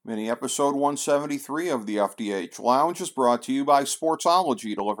Mini episode 173 of the FDH Lounge is brought to you by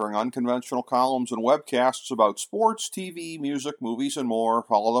Sportsology, delivering unconventional columns and webcasts about sports, TV, music, movies, and more.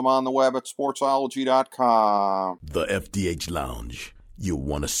 Follow them on the web at sportsology.com. The FDH Lounge. You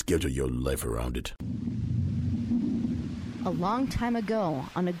want to schedule your life around it. A long time ago,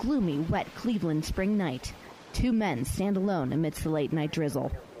 on a gloomy, wet Cleveland spring night, two men stand alone amidst the late-night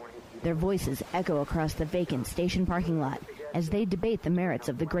drizzle. Their voices echo across the vacant station parking lot as they debate the merits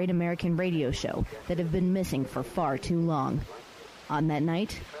of the great American radio show that have been missing for far too long. On that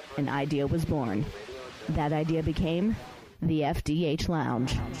night, an idea was born. That idea became the FDH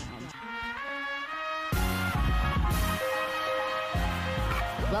Lounge.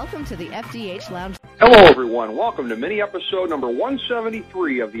 Welcome to the FDH Lounge. Hello, everyone. Welcome to mini episode number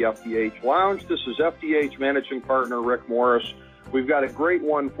 173 of the FDH Lounge. This is FDH Managing Partner Rick Morris. We've got a great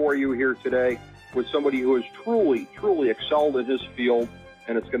one for you here today with somebody who has truly excelled in his field,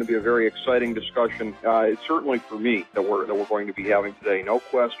 and it's going to be a very exciting discussion. It's certainly for me that we're going to be having today, no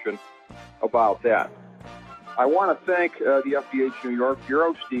question about that. I want to thank the FDH New York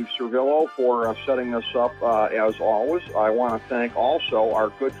Bureau, Steve Servillo, for setting this up as always. I want to thank also our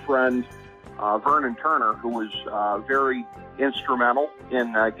good friend Vernon Turner, who was very instrumental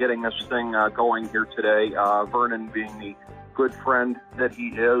in getting this thing going here today. Vernon being the good friend that he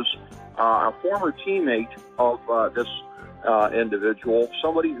is, a former teammate of this individual,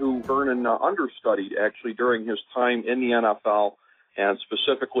 somebody who Vernon understudied actually during his time in the NFL, and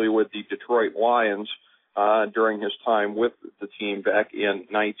specifically with the Detroit Lions during his time with the team back in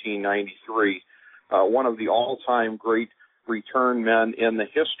 1993. One of the all-time great return men in the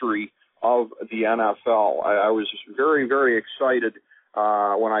history of the NFL. I was very, very excited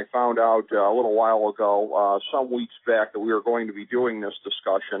when I found out a little while ago, some weeks back, that we were going to be doing this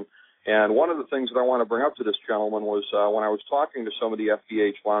discussion. And one of the things that I want to bring up to this gentleman was when I was talking to some of the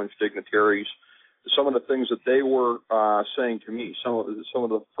FDH Lounge dignitaries, some of the things that they were saying to me, some of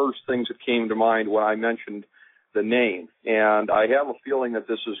the first things that came to mind when I mentioned the name. And I have a feeling that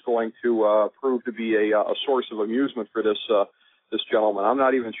this is going to prove to be a source of amusement for this gentleman. I'm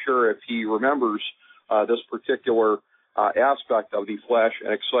not even sure if he remembers this particular aspect of the flash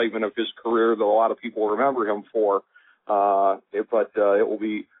and excitement of his career that a lot of people remember him for. But it will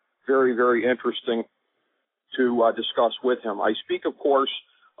be very, very interesting to discuss with him. I speak, of course,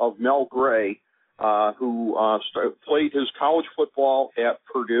 of Mel Gray, who played his college football at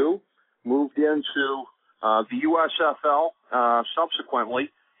Purdue, moved into the USFL subsequently,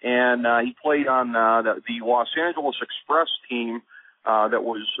 and he played on the Los Angeles Express team that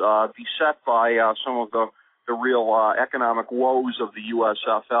was beset by some of the real economic woes of the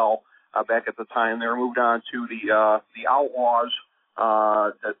USFL back at the time. They were moved on to the Outlaws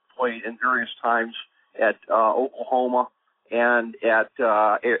that played in various times at Oklahoma and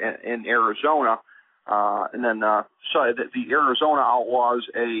in Arizona. And then so the Arizona Outlaws,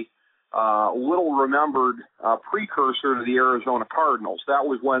 a little remembered precursor to the Arizona Cardinals. That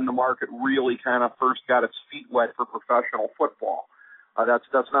was when the market really kind of first got its feet wet for professional football.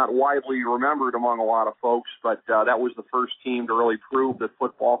 That's not widely remembered among a lot of folks, but that was the first team to really prove that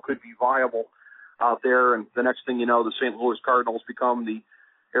football could be viable out there. And the next thing you know, the St. Louis Cardinals become the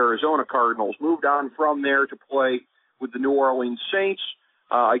Arizona Cardinals. Moved on from there to play with the New Orleans Saints.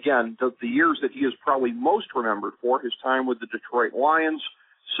 Again, the years that he is probably most remembered for, his time with the Detroit Lions.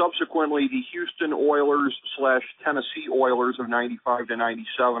 Subsequently, the Houston Oilers / Tennessee Oilers of 95 to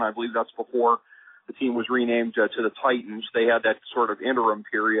 97. I believe that's before the team was renamed to the Titans. They had that sort of interim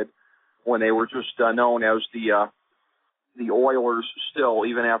period when they were just known as the Oilers still,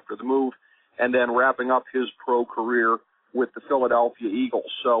 even after the move, and then wrapping up his pro career with the Philadelphia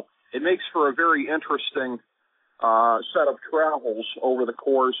Eagles. So it makes for a very interesting set of travels over the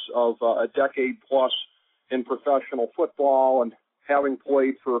course of a decade plus in professional football, and having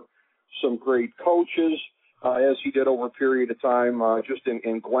played for some great coaches, as he did over a period of time, just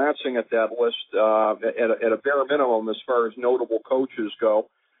in glancing at that list, at a bare minimum as far as notable coaches go.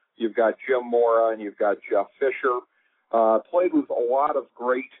 You've got Jim Mora and you've got Jeff Fisher. Played with a lot of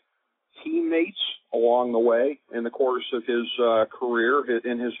great teammates along the way in the course of his career.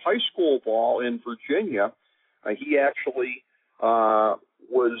 In his high school ball in Virginia, he actually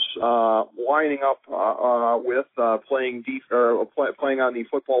was lining up with playing on the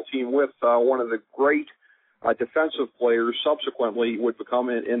football team with one of the great defensive players subsequently would become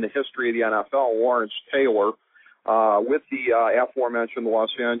in the history of the NFL, Lawrence Taylor. With the aforementioned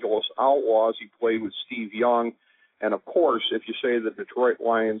Los Angeles Outlaws, he played with Steve Young. And, of course, if you say the Detroit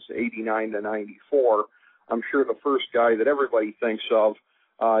Lions 89 to 94, I'm sure the first guy that everybody thinks of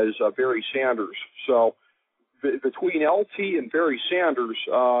is Barry Sanders. So between LT and Barry Sanders,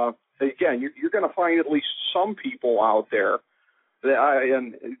 again, you're going to find at least some people out there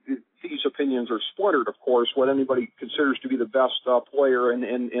and these opinions are splintered, of course, what anybody considers to be the best player in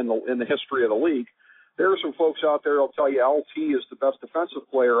the history of the league. There are some folks out there that'll tell you LT is the best defensive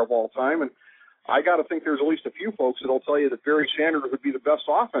player of all time, and I got to think there's at least a few folks that'll tell you that Barry Sanders would be the best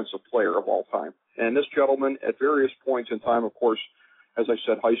offensive player of all time. And this gentleman, at various points in time, of course, as I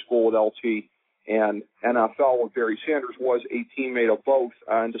said, high school with LT and NFL with Barry Sanders, was a teammate of both.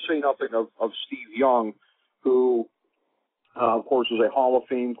 And to say nothing of Steve Young, who, of course, was a Hall of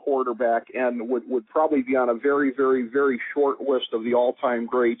Fame quarterback and would probably be on a very, very, very short list of the all-time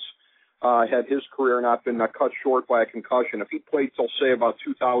greats had his career not been cut short by a concussion. If he played till, say, about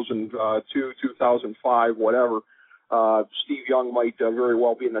 2002, 2005, whatever, Steve Young might very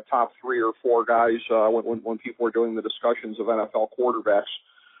well be in the top 3 or 4 guys when people are doing the discussions of NFL quarterbacks.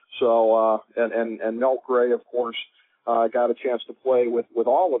 So, and Mel Gray, of course, got a chance to play with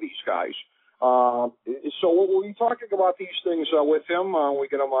all of these guys. So we'll be talking about these things with him. We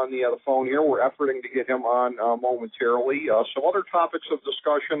get him on the phone here. We're efforting to get him on momentarily. Some other topics of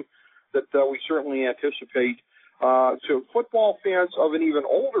discussion that we certainly anticipate to football fans of an even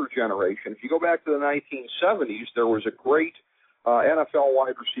older generation. If you go back to the 1970s, there was a great NFL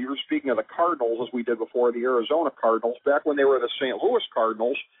wide receiver, speaking of the Cardinals, as we did before, the Arizona Cardinals, back when they were the St. Louis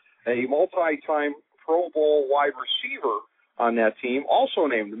Cardinals, a multi-time Pro Bowl wide receiver on that team, also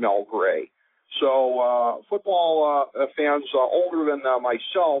named Mel Gray. So football fans older than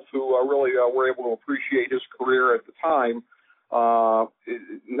myself, who really were able to appreciate his career at the time,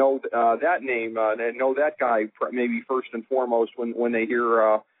 know that name and know that guy maybe first and foremost when they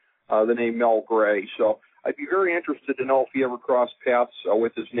hear the name Mel Gray. So I'd be very interested to know if he ever crossed paths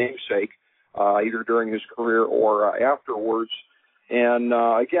with his namesake, either during his career or afterwards. And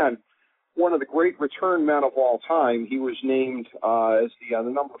again, one of the great return men of all time. He was named as the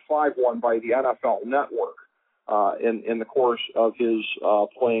number 5 one by the NFL Network in the course of his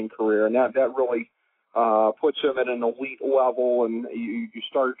playing career, and that really puts him at an elite level. And you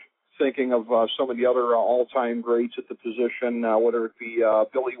start thinking of some of the other all-time greats at the position, whether it be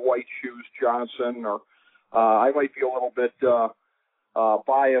Billy White Shoes Johnson, or I might be a little bit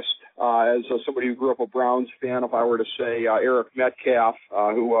biased as somebody who grew up a Browns fan, if I were to say Eric Metcalf,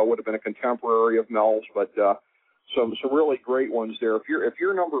 who would have been a contemporary of Mel's, but some really great ones there. If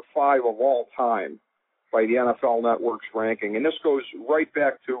you're number 5 of all time by the NFL Network's ranking, and this goes right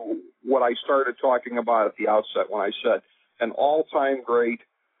back to what I started talking about at the outset when I said an all-time great,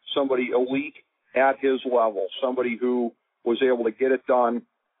 somebody elite at his level, somebody who was able to get it done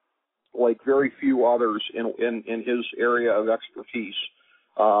like very few others in his area of expertise,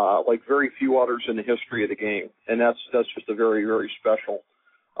 like very few others in the history of the game. And that's just a very, very special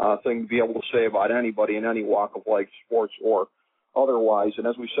thing to be able to say about anybody in any walk of life, sports or otherwise. And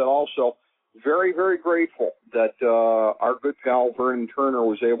as we said also, very, very grateful that our good pal Vernon Turner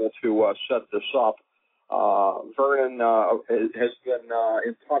was able to set this up. Vernon has been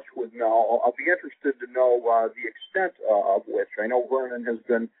in touch with Mel. I'll be interested to know the extent of which. I know Vernon has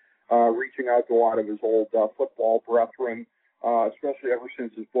been reaching out to a lot of his old football brethren, especially ever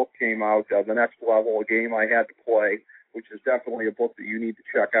since his book came out, The Next Level, A Game I Had to Play, which is definitely a book that you need to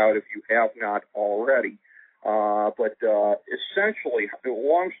check out if you have not already. But essentially,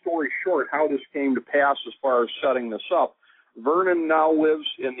 long story short, how this came to pass as far as setting this up, Vernon now lives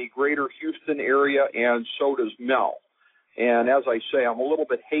in the greater Houston area, and so does Mel. And as I say, I'm a little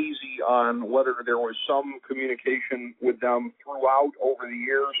bit hazy on whether there was some communication with them throughout over the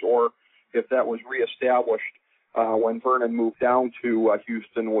years, or if that was reestablished when Vernon moved down to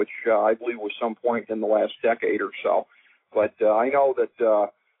Houston, which I believe was some point in the last decade or so. But I know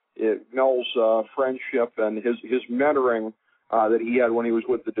that Mel's friendship and his mentoring that he had when he was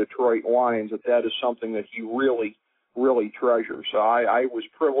with the Detroit Lions, that is something that he really, really treasures. So I was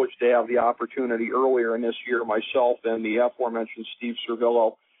privileged to have the opportunity earlier in this year, myself and the aforementioned Steve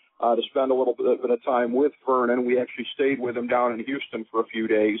Servillo, to spend a little bit of time with Vernon. We actually stayed with him down in Houston for a few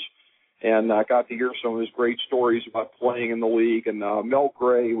days and got to hear some of his great stories about playing in the league. And Mel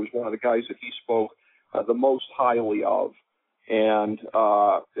Gray was one of the guys that he spoke the most highly of. And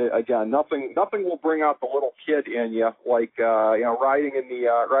again, nothing will bring out the little kid in you like riding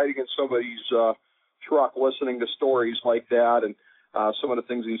in somebody's truck, listening to stories like that, and some of the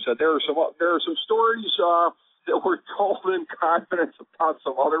things he said. There are some stories that were told in confidence about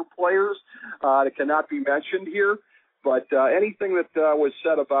some other players that cannot be mentioned here. But anything that was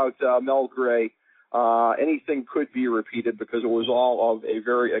said about Mel Gray, anything could be repeated because it was all of a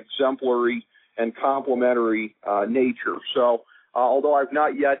very exemplary and complimentary nature. So Although I've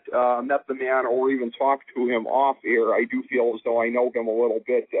not yet met the man or even talked to him off air, I do feel as though I know him a little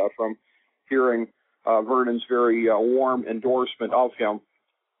bit from hearing Vernon's very warm endorsement of him,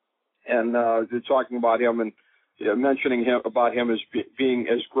 and talking about him and mentioning about him as being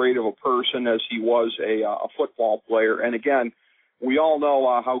as great of a person as he was a football player. And again, we all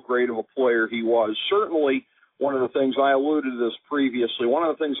know how great of a player he was. Certainly, one of the things, I alluded to this previously, one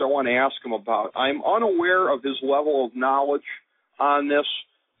of the things I want to ask him about, I'm unaware of his level of knowledge on this,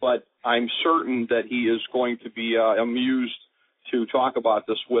 but I'm certain that he is going to be amused to talk about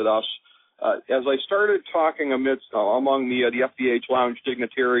this with us. As I started talking among the FDH Lounge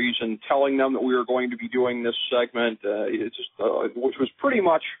dignitaries and telling them that we were going to be doing this segment, which was pretty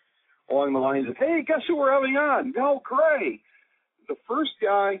much along the lines of, hey, guess who we're having on? Mel Gray. The first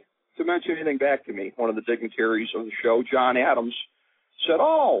guy to mention anything back to me, one of the dignitaries of the show, John Adams, said,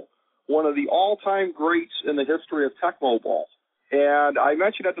 oh, one of the all-time greats in the history of Tecmo Ball. And I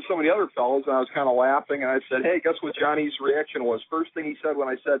mentioned that to some of the other fellows, and I was kind of laughing, and I said, hey, guess what Johnny's reaction was? First thing he said when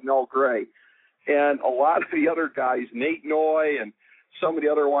I said Mel Gray. And a lot of the other guys, Nate Noy and some of the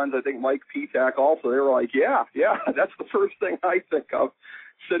other ones, I think Mike Petak also, they were like, yeah, that's the first thing I think of,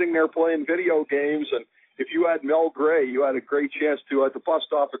 sitting there playing video games. And if you had Mel Gray, you had a great chance to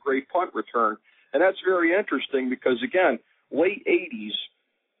bust off a great punt return. And that's very interesting because, again, late 80s,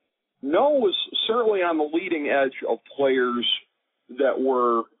 Mel was certainly on the leading edge of players that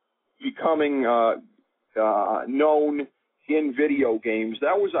were becoming known in video games.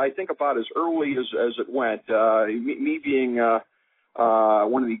 That was, I think, about as early as it went. Me being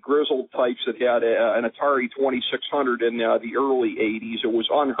one of the grizzled types that had an Atari 2600 in the early 80s, it was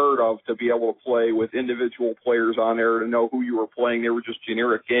unheard of to be able to play with individual players on there to know who you were playing. They were just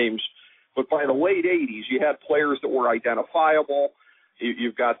generic games. But by the late 80s, you had players that were identifiable.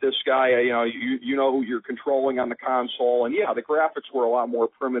 You've got this guy, you know who you're controlling on the console. And, yeah, the graphics were a lot more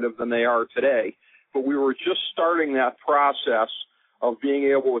primitive than they are today. But we were just starting that process of being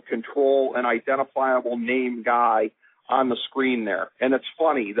able to control an identifiable name guy on the screen there. And it's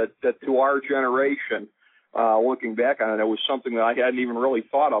funny that to our generation, looking back on it, it was something that I hadn't even really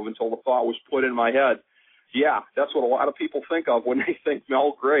thought of until the thought was put in my head. Yeah, that's what a lot of people think of when they think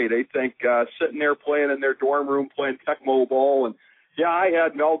Mel Gray. They think sitting there playing in their dorm room playing Tecmo Bowl. And, yeah, I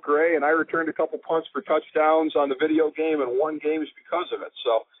had Mel Gray, and I returned a couple punts for touchdowns on the video game and won games because of it.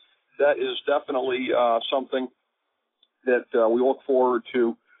 So that is definitely something that we look forward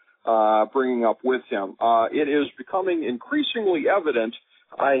to bringing up with him. It is becoming increasingly evident,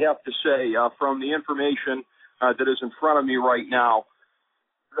 I have to say, from the information that is in front of me right now,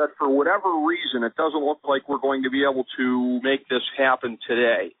 that for whatever reason, it doesn't look like we're going to be able to make this happen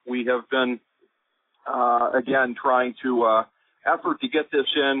today. We have been, again, trying to effort to get this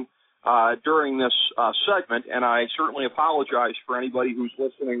in during this segment, and I certainly apologize for anybody who's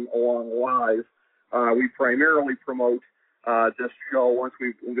listening along live. We primarily promote this show once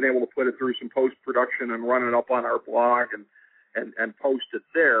we've been able to put it through some post-production and run it up on our blog and post it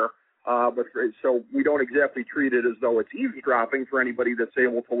there. So we don't exactly treat it as though it's eavesdropping for anybody that's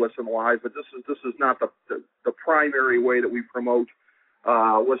able to listen live, but this is not the primary way that we promote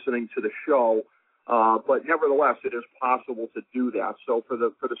listening to the show. But nevertheless, it is possible to do that. So for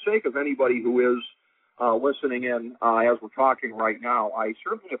the sake of anybody who is listening in as we're talking right now, I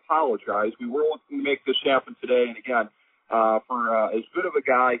certainly apologize. We were looking to make this happen today, and again, for as good of a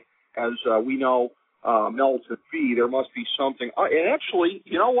guy as we know Mel to be, there must be something. And actually,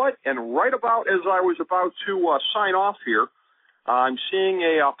 you know what? And right about as I was about to sign off here, I'm seeing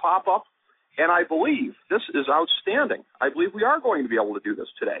a pop-up, and I believe this is outstanding. I believe we are going to be able to do this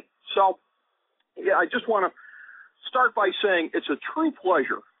today. So, yeah, I just want to start by saying it's a true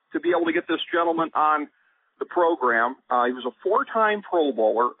pleasure to be able to get this gentleman on the program. He was a 4-time Pro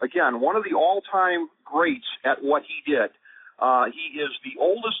Bowler. Again, one of the all-time greats at what he did. He is the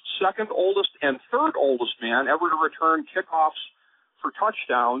oldest, second oldest, and third oldest man ever to return kickoffs for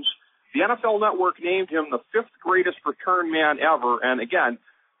touchdowns. The NFL Network named him the 5th greatest return man ever. And again,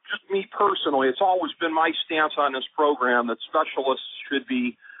 just me personally, it's always been my stance on this program that specialists should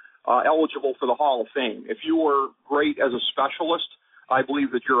be eligible for the Hall of Fame. If you were great as a specialist, I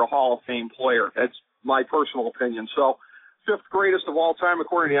believe that you're a Hall of Fame player. That's my personal opinion. So 5th greatest of all time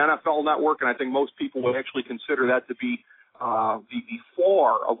according to the NFL Network, and I think most people would actually consider that to be the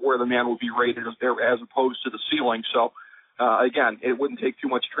floor of where the man would be rated as opposed to the ceiling. So, again, it wouldn't take too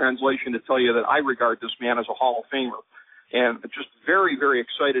much translation to tell you that I regard this man as a Hall of Famer. And just very, very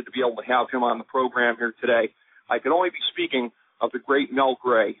excited to be able to have him on the program here today. I can only be speaking of the great Mel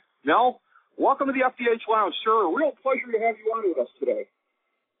Gray. Mel, welcome to the FDH Lounge, sir. A real pleasure to have you on with us today.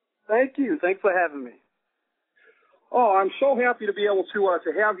 Thank you. Thanks for having me. Oh, I'm so happy to be able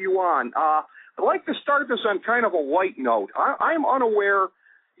to have you on. I'd like to start this on kind of a light note. I'm unaware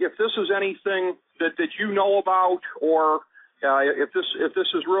if this is anything that you know about, or if this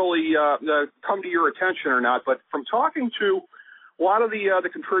has really come to your attention or not. But from talking to a lot of the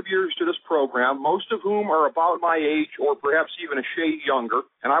contributors to this program, most of whom are about my age or perhaps even a shade younger,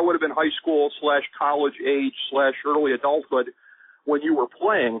 and I would have been high school / college age / early adulthood when you were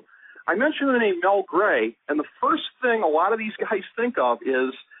playing, I mentioned the name Mel Gray, and the first thing a lot of these guys think of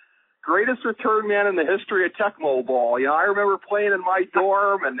is greatest return man in the history of Tecmo Ball. You know, I remember playing in my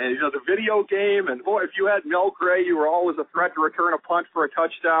dorm and the video game, and boy, if you had Mel Gray, you were always a threat to return a punt for a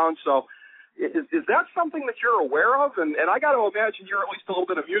touchdown. So is that something that you're aware of? And I got to imagine you're at least a little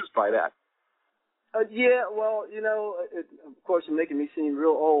bit amused by that. Yeah, well, of course you're making me seem real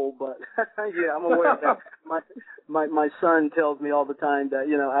old, but yeah, I'm aware of that. My son tells me all the time that,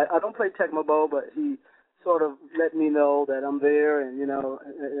 I don't play Tecmo Bowl, but he sort of let me know that I'm there and,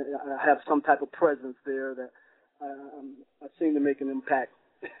 I have some type of presence there that I seem to make an impact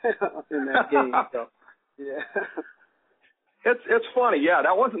in that game. So, yeah. It's funny, yeah.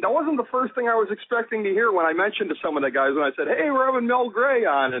 That wasn't the first thing I was expecting to hear when I mentioned to some of the guys when I said, "Hey, we're having Mel Gray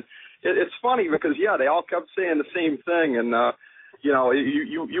on," and it's funny because they all kept saying the same thing, and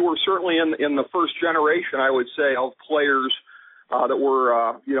you were certainly in the first generation, I would say, of players that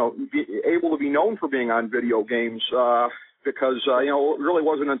were able to be known for being on video games because it really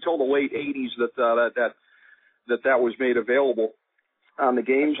wasn't until the late '80s that was made available on the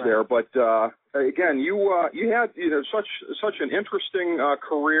games there. But again, you had such an interesting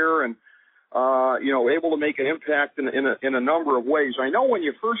career and able to make an impact in a number of ways. I know when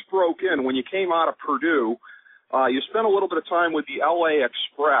you first broke in, when you came out of Purdue, you spent a little bit of time with the LA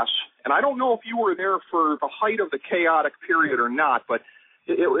Express, and I don't know if you were there for the height of the chaotic period or not, but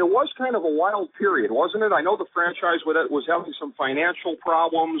it was kind of a wild period, wasn't it? I know the franchise was having some financial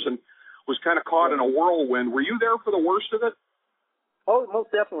problems and was kind of caught in a whirlwind. Were you there for the worst of it? Oh,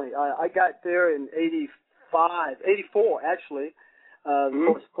 most definitely. I got there in 84 actually. Of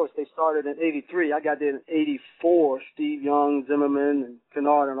course, they started in 83. I got there in 84. Steve Young, Zimmerman, and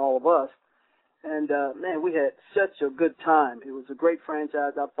Kennard, and all of us. And man, we had such a good time. It was a great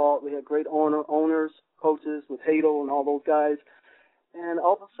franchise. I thought we had great owners, coaches with Hadel and all those guys. And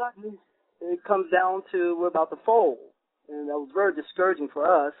all of a sudden, it comes down to we're about to fold, and that was very discouraging for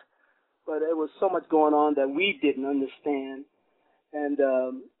us. But there was so much going on that we didn't understand. And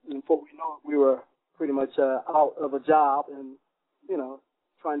before we know it, we were pretty much out of a job and,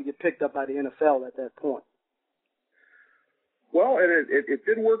 trying to get picked up by the NFL at that point. Well, and it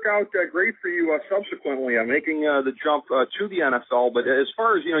did work out great for you subsequently making the jump to the NFL. But as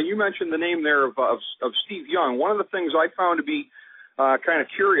far as, you mentioned the name there of Steve Young. One of the things I found to be kind of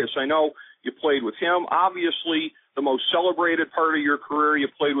curious, I know you played with him. Obviously, the most celebrated part of your career, you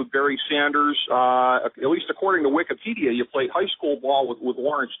played with Barry Sanders. At least according to Wikipedia, you played high school ball with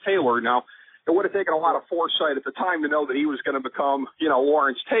Lawrence Taylor. Now, it would have taken a lot of foresight at the time to know that he was going to become,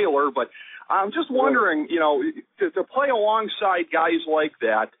 Lawrence Taylor. But I'm just wondering, to play alongside guys like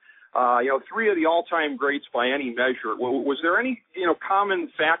that, three of the all-time greats by any measure, was there any, common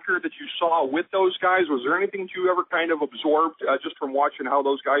factor that you saw with those guys? Was there anything that you ever kind of absorbed just from watching how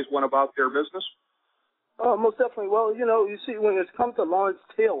those guys went about their business? Oh, most definitely. Well, you see, when it comes to Lawrence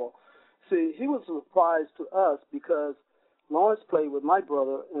Taylor, he was a surprise to us because Lawrence played with my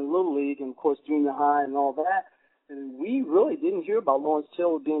brother in Little League and, of course, junior high and all that. And we really didn't hear about Lawrence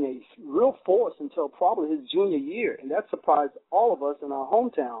Taylor being a real force until probably his junior year. And that surprised all of us in our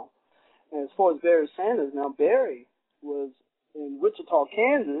hometown. And as far as Barry Sanders, now Barry was in Wichita,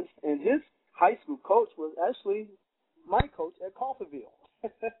 Kansas, and his high school coach was actually my coach at Coffeyville.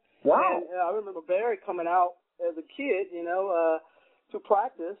 Wow. And I remember Barry coming out as a kid, to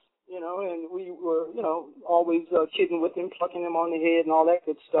practice, and we were, always kidding with him, plucking him on the head and all that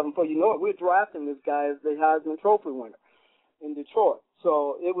good stuff. And before you know it, we're drafting this guy as the Heisman Trophy winner in Detroit.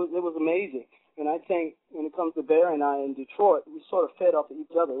 So it was amazing. And I think when it comes to Barry and I in Detroit, we sort of fed off of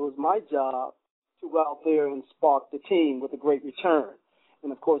each other. It was my job to go out there and spark the team with a great return.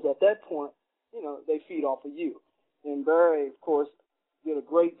 And, of course, at that point, they feed off of you. And Barry, of course, did a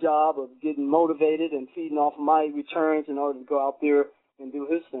great job of getting motivated and feeding off of my returns in order to go out there and do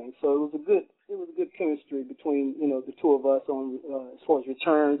his thing. So it was a good chemistry between the two of us on as far as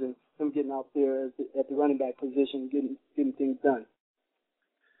returns and him getting out there at the running back position, getting things done.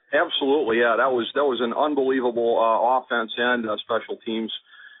 Absolutely, yeah. That was an unbelievable offense and special teams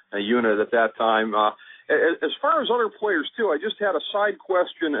unit at that time. As far as other players too, I just had a side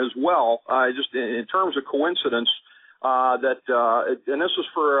question as well. Just in terms of coincidence. and this is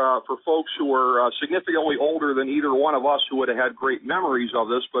for folks who are significantly older than either one of us who would have had great memories of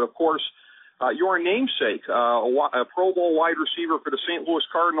this. But of course, your namesake, a Pro Bowl wide receiver for the St. Louis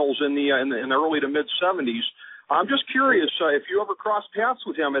Cardinals in the early to mid '70s. I'm just curious if you ever crossed paths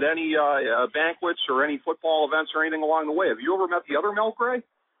with him at any banquets or any football events or anything along the way. Have you ever met the other Mel Gray?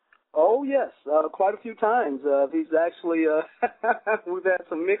 Oh, yes, quite a few times. He's actually, we've had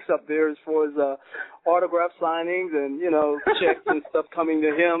some mix-up there as far as autograph signings and, checks and stuff coming to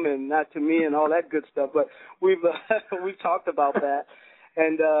him and not to me and all that good stuff. But we've talked about that,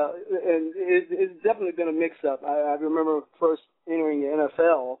 and it's definitely been a mix-up. I remember first entering the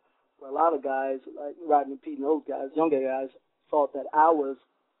NFL, where a lot of guys, like Rodney Peete and those guys, younger guys, thought that I was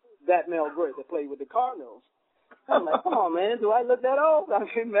that Mel Gray that played with the Cardinals. I'm like, come on, man, do I look that old? I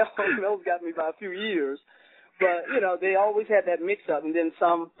mean, Mel's got me by a few years. But, they always had that mix-up, and then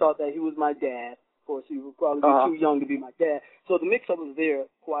some thought that he was my dad. Of course, he would probably be too young to be my dad. So the mix-up was there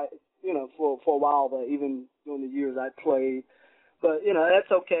quite, for a while, but even during the years I played. But,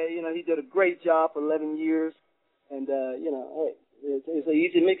 that's okay. He did a great job for 11 years, and, hey, it's an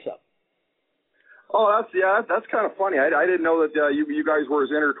easy mix-up. Oh, that's kind of funny. I didn't know that you guys were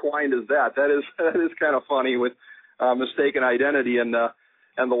as intertwined as that. That is kind of funny with mistaken identity and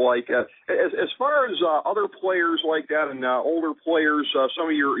the like. As far as other players like that and older players, some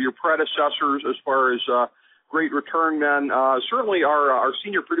of your predecessors, as far as great return men, certainly our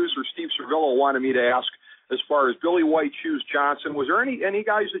senior producer Steve Servillo wanted me to ask, as far as Billy White Shoes Johnson, was there any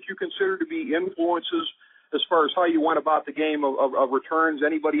guys that you consider to be influences as far as how you went about the game of returns?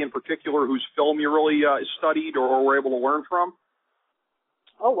 Anybody in particular whose film you really studied or were able to learn from?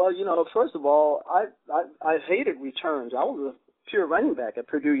 Oh, well, first of all, I hated returns. I was a pure running back at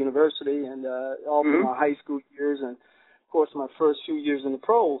Purdue University and all through my high school years and, of course, my first few years in the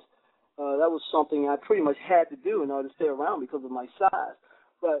pros. That was something I pretty much had to do in order to stay around because of my size.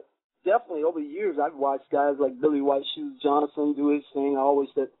 But definitely over the years, I've watched guys like Billy White Shoes Johnson do his thing. I always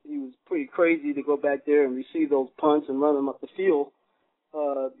said he was pretty crazy to go back there and receive those punts and run them up the field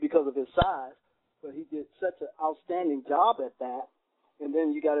because of his size. But he did such an outstanding job at that. And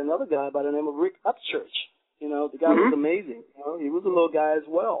then you got another guy by the name of Rick Upchurch. The guy was amazing. He was a little guy as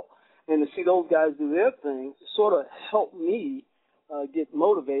well. And to see those guys do their thing sort of helped me get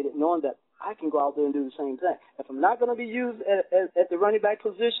motivated, knowing that I can go out there and do the same thing. If I'm not going to be used at the running back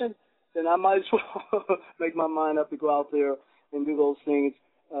position, then I might as well make my mind up to go out there and do those things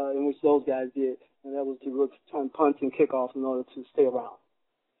in which those guys did, and that was to return punts and kickoffs in order to stay around.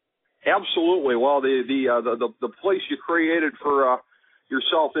 Absolutely. Well, the place you created for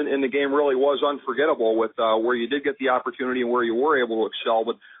yourself in the game really was unforgettable with where you did get the opportunity and where you were able to excel.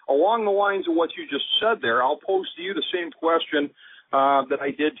 But along the lines of what you just said there, I'll pose to you the same question that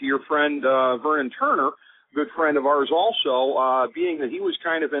I did to your friend Vernon Turner, good friend of ours also, being that he was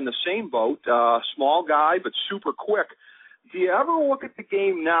kind of in the same boat, small guy but super quick. Do you ever look at the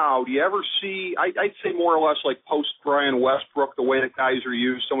game now? Do you ever see, I'd say more or less like post-Brian Westbrook, the way that guys are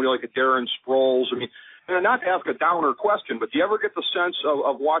used, somebody like a Darren Sproles? I mean, not to ask a downer question, but do you ever get the sense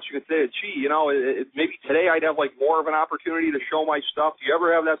of watching it today, maybe today I'd have like more of an opportunity to show my stuff? Do you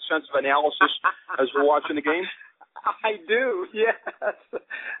ever have that sense of analysis as we're watching the game? I do, yes,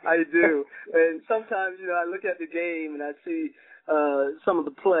 I do. And sometimes, I look at the game and I see some of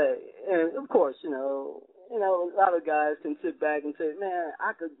the play. And, of course, a lot of guys can sit back and say, man,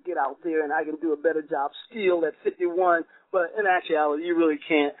 I could get out there and I can do a better job still at 51. But in actuality, you really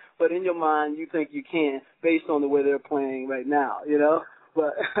can't. But in your mind, you think you can based on the way they're playing right now,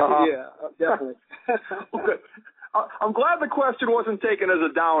 But, yeah, definitely. Okay. I'm glad the question wasn't taken as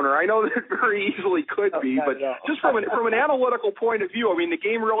a downer. I know that it very easily could be, but just from an analytical point of view, I mean, the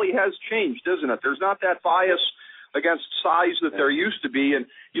game really has changed, isn't it? There's not that bias against size that there used to be, and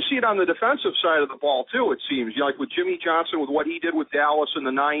you see it on the defensive side of the ball, too, it seems. Like with Jimmy Johnson, with what he did with Dallas in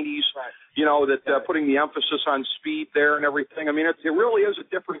the 90s, putting the emphasis on speed there and everything. I mean, it really is a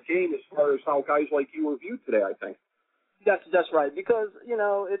different game as far as how guys like you are viewed today, I think. That's right, because,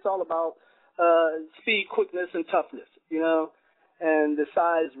 it's all about speed, quickness, and toughness, and the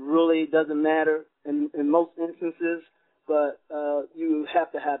size really doesn't matter in most instances, but you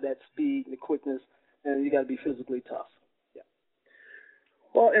have to have that speed and the quickness, and you got to be physically tough. Yeah.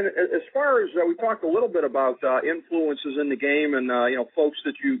 Well, and as far as we talked a little bit about influences in the game and folks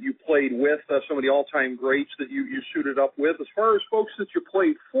that you played with, some of the all-time greats that you suited up with. As far as folks that you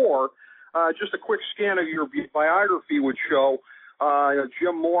played for, just a quick scan of your biography would show.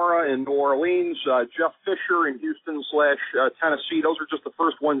 Jim Mora in New Orleans, Jeff Fisher in Houston/Tennessee. Those are just the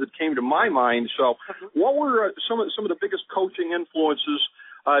first ones that came to my mind. So, what were some of the biggest coaching influences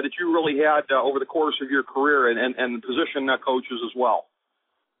that you really had over the course of your career and position coaches as well?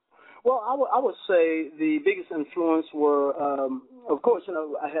 Well, I would say the biggest influence were, of course,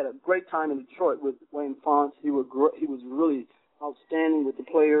 I had a great time in Detroit with Wayne Fonts. He was really outstanding with the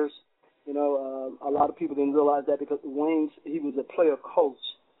players. A lot of people didn't realize that because he was a player coach,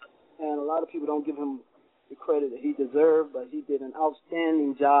 and a lot of people don't give him the credit that he deserved, but he did an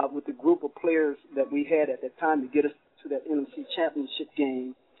outstanding job with the group of players that we had at that time to get us to that NFC championship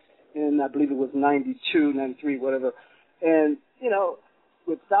game, and I believe it was 92, 93, whatever. And,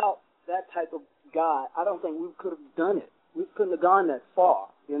 without that type of guy, I don't think we could have done it. We couldn't have gone that far,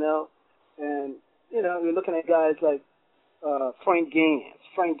 And, you're looking at guys like Frank Gans.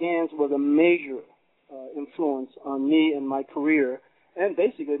 Frank Gans was a major influence on me and my career and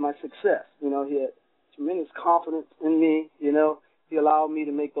basically my success. He had tremendous confidence in me. He allowed me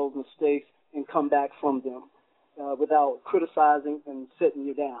to make those mistakes and come back from them without criticizing and setting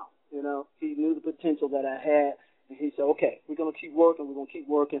you down. He knew the potential that I had, and he said, okay, we're going to keep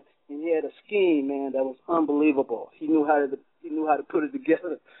working. And he had a scheme, man, that was unbelievable. He knew how to put it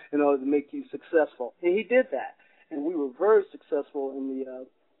together in order to make you successful, and he did that. And we were very successful in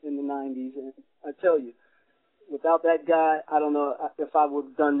the 90s. And I tell you, without that guy, I don't know if I would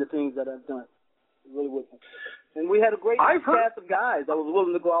have done the things that I've done. I really wouldn't. And we had a great cast of guys that was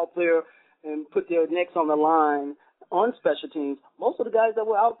willing to go out there and put their necks on the line on special teams. Most of the guys that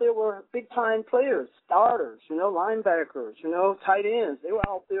were out there were big-time players, starters, linebackers, tight ends. They were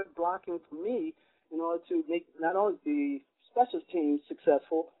out there blocking for me in order to make not only the special teams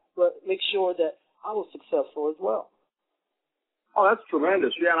successful, but make sure that I was successful as well. Oh, that's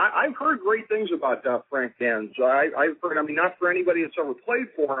tremendous. Yeah, and I've heard great things about Frank Gans. I've heard, not for anybody that's ever played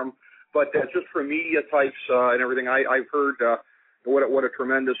for him, but just for media types and everything, I've heard what a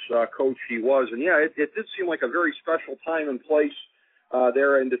tremendous coach he was. And, yeah, it did seem like a very special time and place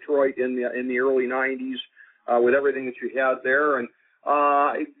there in Detroit in the early 90s with everything that you had there. And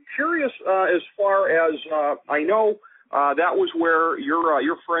curious as far as I know, that was where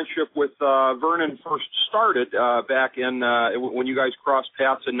your friendship with Vernon first started back in when you guys crossed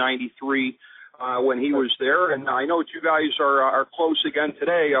paths in '93 when he was there. And I know that you guys are close again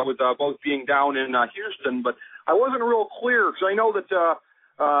today with both being down in Houston. But I wasn't real clear because I know that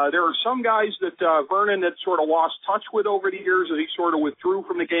there are some guys that Vernon had sort of lost touch with over the years as he sort of withdrew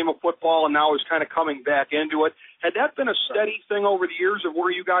from the game of football and now is kind of coming back into it. Had that been a steady thing over the years of where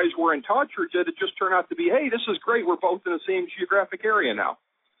you guys were in touch, or did it just turn out to be, hey, this is great, we're both in the same geographic area now?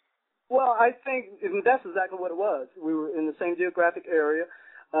 Well, I think that's exactly what it was. We were in the same geographic area.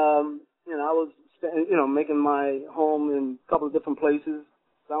 I was, making my home in a couple of different places,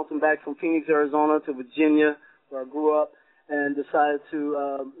 bouncing back from Phoenix, Arizona to Virginia, where I grew up, and decided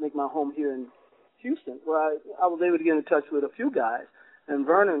to make my home here in Houston, where I was able to get in touch with a few guys, and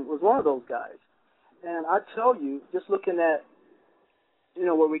Vernon was one of those guys. And I tell you, just looking at,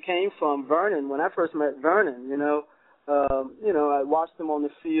 where we came from, Vernon, when I first met Vernon, I watched him on the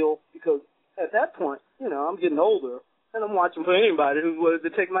field because at that point, I'm getting older, and I'm watching for anybody who wanted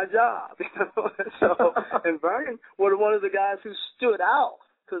to take my job. So, and Vernon was one of the guys who stood out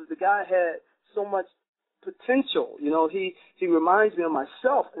because the guy had so much potential. He reminds me of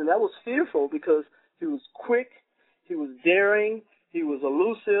myself, and that was fearful because he was quick, he was daring, he was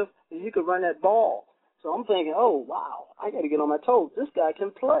elusive, and he could run that ball. So I'm thinking, oh, wow, I got to get on my toes. This guy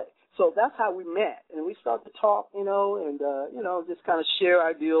can play. So that's how we met, and we started to talk, and just kind of share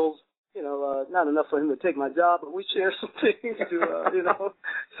ideals. Not enough for him to take my job, but we share some things to,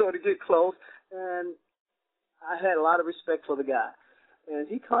 sort of get close. And I had a lot of respect for the guy. And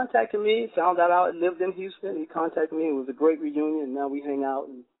he contacted me, found out I lived in Houston. He contacted me. It was a great reunion, and now we hang out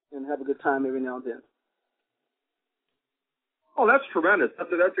and have a good time every now and then. Oh, that's tremendous.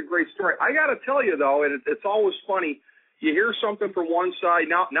 That's a great story. I got to tell you, though, and it's always funny, you hear something from one side.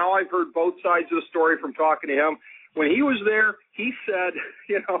 Now I've heard both sides of the story from talking to him. When he was there, he said,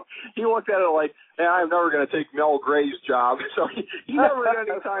 he looked at it like, hey, I'm never going to take Mel Gray's job. So he never at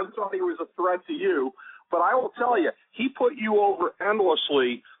any time thought he was a threat to you. But I will tell you, he put you over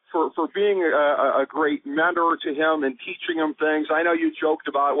endlessly for being a great mentor to him and teaching him things. I know you joked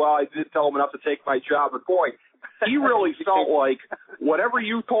about, well, I did tell him enough to take my job, but boy, he really felt like whatever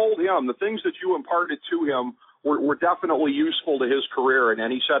you told him, the things that you imparted to him were definitely useful to his career,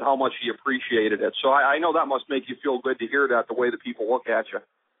 and he said how much he appreciated it. So I know that must make you feel good to hear that, the way that people look at you.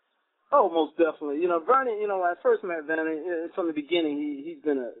 Oh, most definitely. Vernon, when I first met Vernon, from the beginning, he's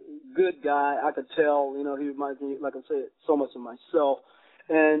been a good guy. I could tell, he reminds me, like I said, so much of myself.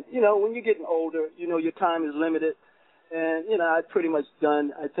 And, when you're getting older, your time is limited. And, I'd pretty much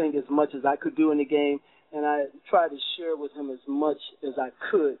done, I think, as much as I could do in the game. and I tried to share with him as much as I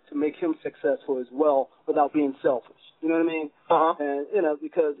could to make him successful as well without being selfish. You know what I mean? Uh-huh. And,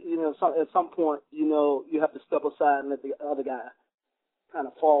 because, at some point, you have to step aside and let the other guy kind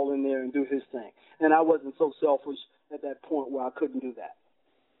of fall in there and do his thing. And I wasn't so selfish at that point where I couldn't do that.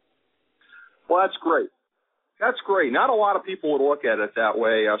 Well, that's great. That's great. Not a lot of people would look at it that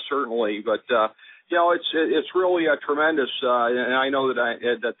way, certainly, but it's really tremendous. And I know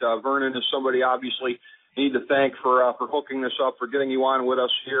that Vernon is somebody obviously you need to thank for hooking this up, for getting you on with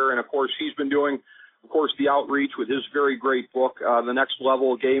us here, and of course he's been doing, of course, the outreach with his very great book, The Next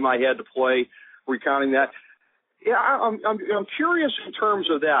Level, a Game I Had to Play, recounting that. Yeah, I'm curious in terms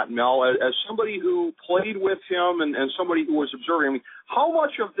of that, Mel, as somebody who played with him and somebody who was observing. I mean, how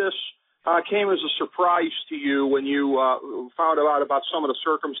much of this came as a surprise to you when you found out about some of the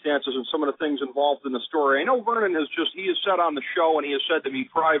circumstances and some of the things involved in the story? I know Vernon he has said on the show, and he has said to me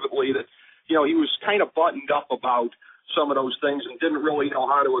privately that, he was kind of buttoned up about some of those things and didn't really know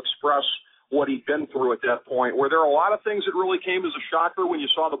how to express what he'd been through at that point. Were there a lot of things that really came as a shocker when you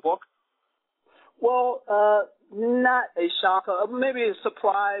saw the book? Well, not a shocker, maybe a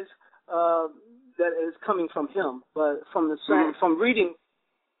surprise that is coming from him, but from from reading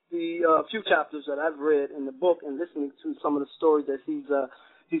the few chapters that I've read in the book and listening to some of the stories that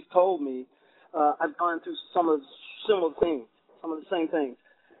he's told me, I've gone through some of the similar things, some of the same things,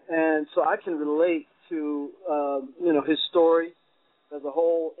 and so I can relate to his story as a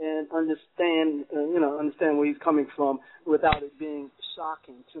whole and understand where he's coming from without it being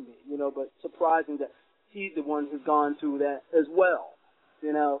shocking to me, but surprising that he's the one who's gone through that as well.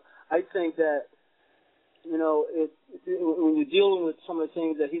 I think that, when you're dealing with some of the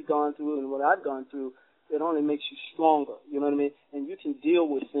things that he's gone through and what I've gone through, it only makes you stronger, you know what I mean? And you can deal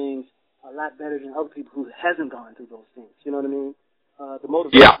with things a lot better than other people who hasn't gone through those things, you know what I mean? The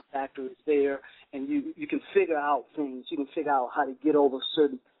motivation factor is there, and you can figure out things. You can figure out how to get over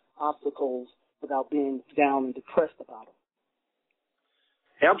certain obstacles without being down and depressed about them.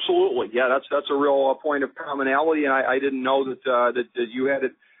 Absolutely, yeah. That's a real point of commonality, and I didn't know that you had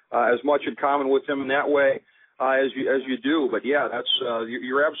it as much in common with him in that way as you do. But yeah,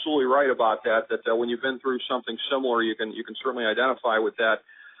 you're absolutely right about that. That when you've been through something similar, you can certainly identify with that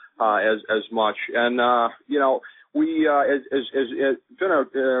as much. And it's been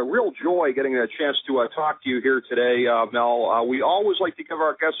a real joy getting a chance to talk to you here today, Mel. We always like to give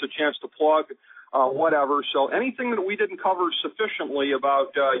our guests a chance to plug whatever. So anything that we didn't cover sufficiently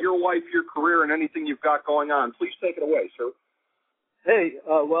about your life, your career, and anything you've got going on, please take it away, sir. Hey,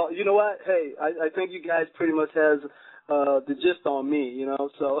 well, you know what? Hey, I think you guys pretty much has the gist on me,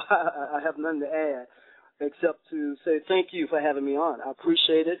 so I have nothing to add except to say thank you for having me on. I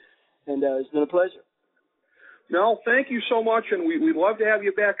appreciate it, and it's been a pleasure. No, thank you so much, and we'd love to have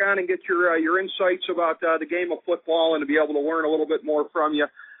you back on and get your insights about the game of football and to be able to learn a little bit more from you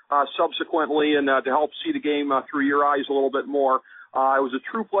subsequently and to help see the game through your eyes a little bit more. It was a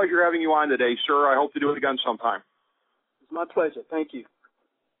true pleasure having you on today, sir. I hope to do it again sometime. It's my pleasure. Thank you.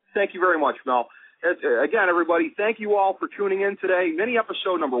 Thank you very much, Mel. Again, everybody, thank you all for tuning in today. Mini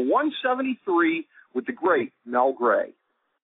episode number 173 with the great Mel Gray.